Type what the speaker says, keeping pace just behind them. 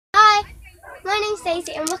my name's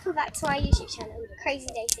Daisy and welcome back to my YouTube channel, Crazy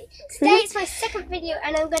Daisy. Today it's my second video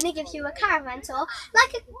and I'm going to give you a caravan tour,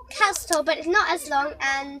 like a house tour, but it's not as long.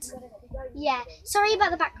 And yeah, sorry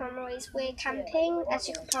about the background noise, we're camping as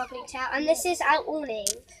you can probably tell, and this is our awning.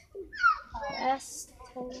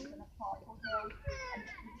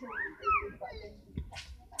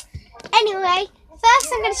 Anyway,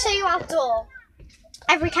 first I'm going to show you our door.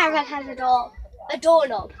 Every caravan has a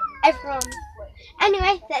doorknob. Everyone.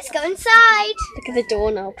 Anyway, let's go inside. Look at the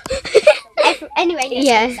doorknob. Anyway, let's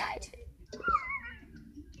go inside.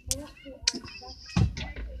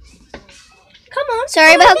 Come on.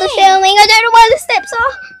 Sorry about the filming. I don't know where the steps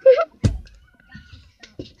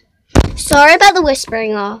are. Sorry about the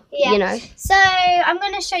whispering, you know. So, I'm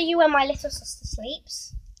going to show you where my little sister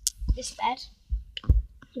sleeps. This bed.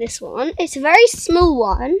 This one. It's a very small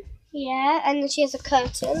one. Yeah, and then she has a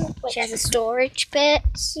curtain. She has a storage bit.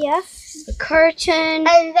 Yeah. A curtain.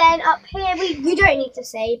 And then up here, you don't need to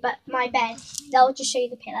see, but my bed. They'll just show you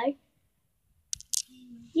the pillow.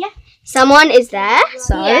 Yeah. Someone is there,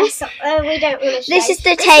 so. Yeah, so, we don't want to show. This is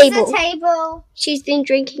the table. table. This is the table. She's been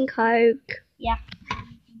drinking Coke. Yeah.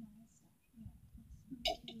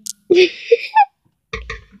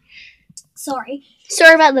 Sorry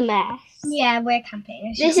about the mess. Yeah, we're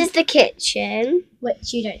camping. This is the kitchen,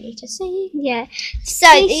 which you don't need to see. Yeah. So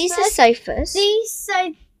these are sofas.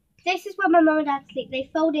 This is where my mum and dad sleep.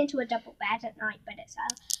 They fold into a double bed at night, but it's a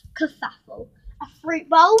kerfuffle. A fruit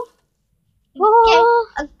bowl.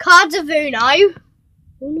 A cards of Uno.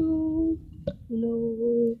 No.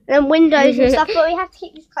 And windows and stuff, but we have to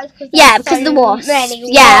keep these closed because because the wasps.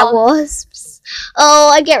 Wasps.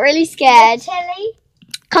 Oh, I get really scared. The telly.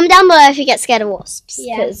 Comment down below if you get scared of wasps,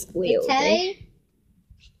 Yeah. because we all do.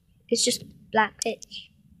 It's just black pitch.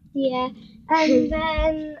 Yeah, and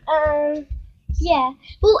then yeah,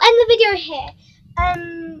 we'll end the video here.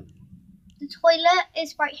 The toilet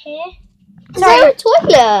is right here. Is there a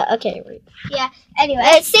toilet? Okay, right. Yeah. Anyway,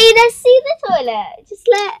 let's see the toilet. Just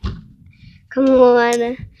come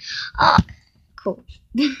on. Oh, cool.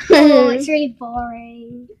 Oh, it's really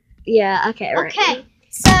boring. Yeah. Okay. Right. Okay.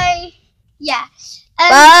 So yeah.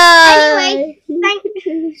 Bye.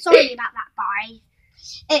 Anyway, sorry about that. Bye.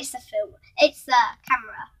 It's the film. It's the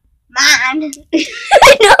camera. Man. Anyway,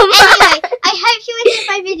 I hope you enjoyed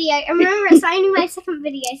my video. And remember, it's only my second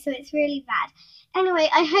video, so it's really bad. Anyway,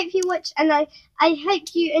 I hope you watched, and I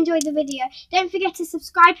hope you enjoyed the video. Don't forget to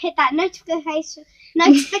subscribe, hit that notification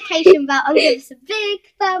bell, and give us a big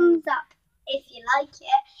thumbs up if you like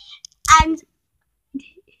it. And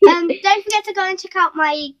don't forget to go and check out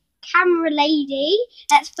my camera lady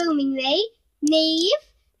that's filming me, Neve.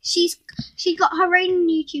 She's got her own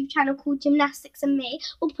YouTube channel called Gymnastics and Me.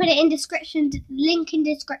 We'll put it in link in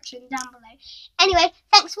description down below. Anyway,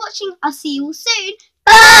 thanks for watching. I'll see you all soon.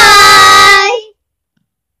 Bye.